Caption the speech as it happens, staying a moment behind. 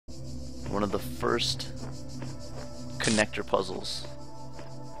of the first connector puzzles.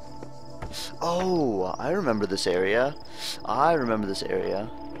 Oh, I remember this area. I remember this area.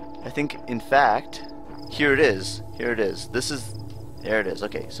 I think, in fact, here it is. Here it is. This is... There it is.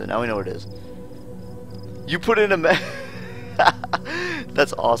 Okay, so now we know what it is. You put in a...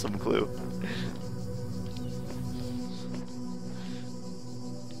 That's awesome, Clue.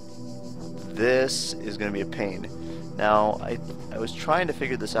 This is going to be a pain. Now, I was trying to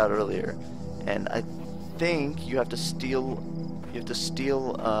figure this out earlier, and I think you have to steal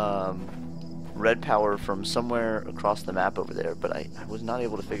red power from somewhere across the map over there, but I was not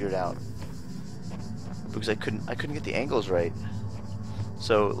able to figure it out because I couldn't get the angles right.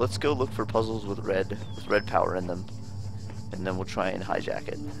 So let's go look for puzzles with red power in them, and then we'll try and hijack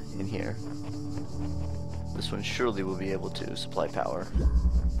it in here. This one surely will be able to supply power.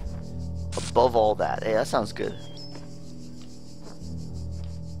 Above all that, hey, that sounds good.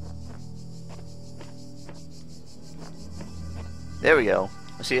 There we go.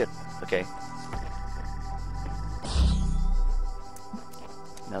 I see it. Okay.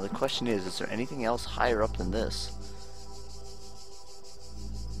 Now the question is there anything else higher up than this?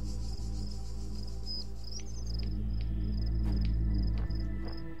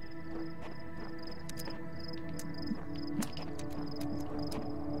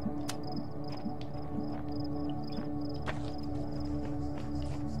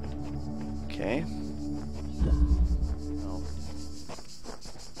 Okay. Oh.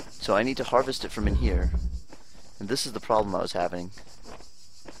 So I need to harvest it from in here. And this is the problem I was having.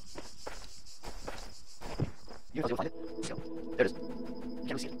 You'll find it. Let's go. There it is.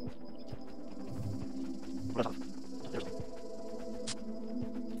 Can't we see it? Run off. There's it.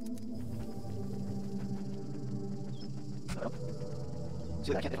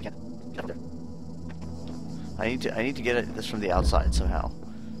 See, I can't. Get up there. I need to get this from the outside somehow.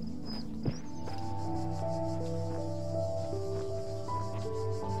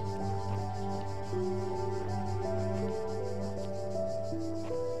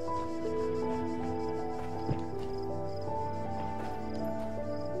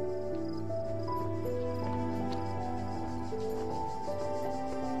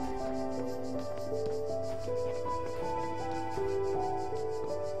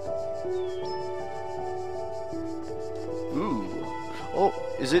 Oh,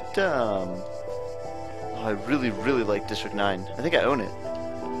 is it, oh, I really like District 9. I think I own it.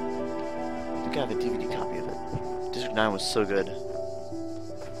 I think I have a DVD copy of it. District 9 was so good.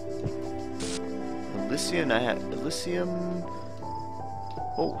 Elysium, I had Elysium.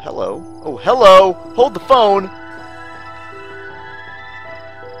 Oh, hello. Oh, hello! Hold the phone!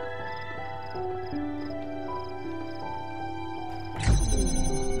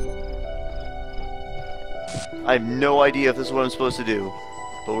 I have no idea if this is what I'm supposed to do,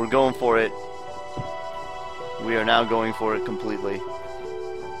 but we're going for it. We are now going for it completely.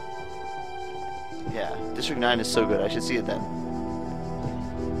 Yeah, District 9 is so good, I should see it then.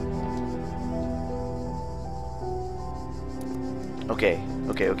 Okay.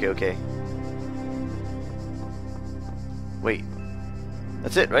 Wait.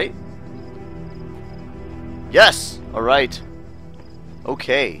 That's it, right? Yes! Alright.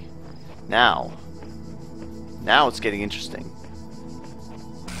 Okay. Now it's getting interesting.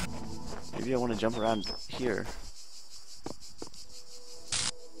 Maybe I want to jump around here.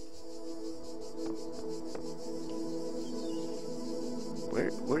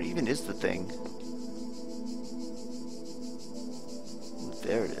 Where even is the thing?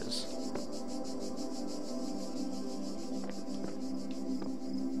 There it is.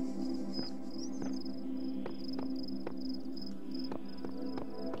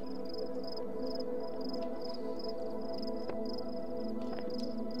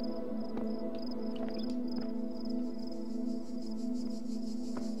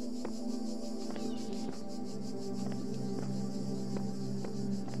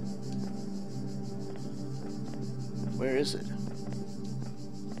 Where is it?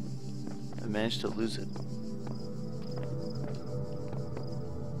 I managed to lose it.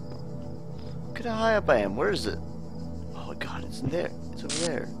 Look at how high up I am. Where is it? Oh my god, it's in there. It's over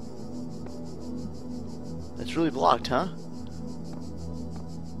there. That's really blocked, huh?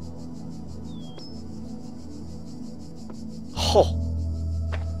 Oh!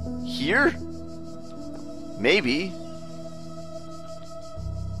 Here? Maybe.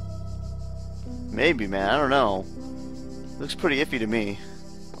 Maybe, man. I don't know. Looks pretty iffy to me.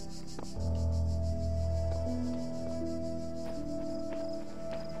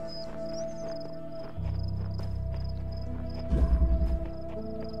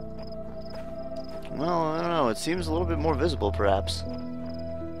 Well, I don't know. It seems a little bit more visible, perhaps.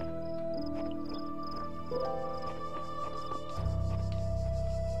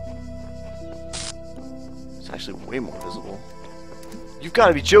 actually way more visible. You've got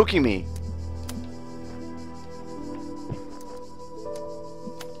to be joking me!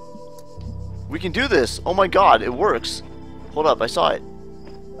 We can do this! Oh my god, it works! Hold up, I saw it.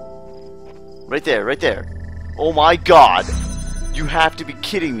 Right there, right there. Oh my god! You have to be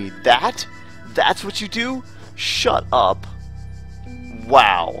kidding me. That? That's what you do? Shut up.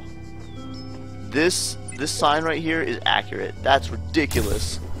 Wow. This sign right here is accurate. That's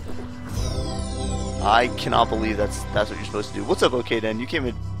ridiculous. I cannot believe that's what you're supposed to do. What's up, okay then? You came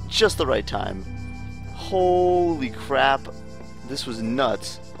in just the right time. Holy crap. This was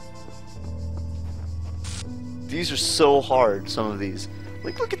nuts. These are so hard, some of these.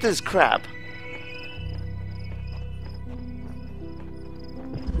 Like, look at this crap.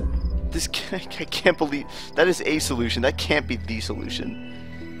 This, I can't believe, that is a solution. That can't be the solution.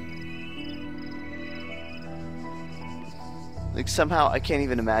 Like, somehow I can't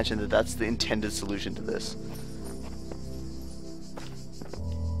even imagine that that's the intended solution to this.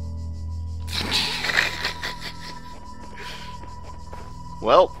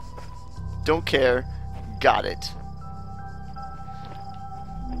 Well, don't care. Got it.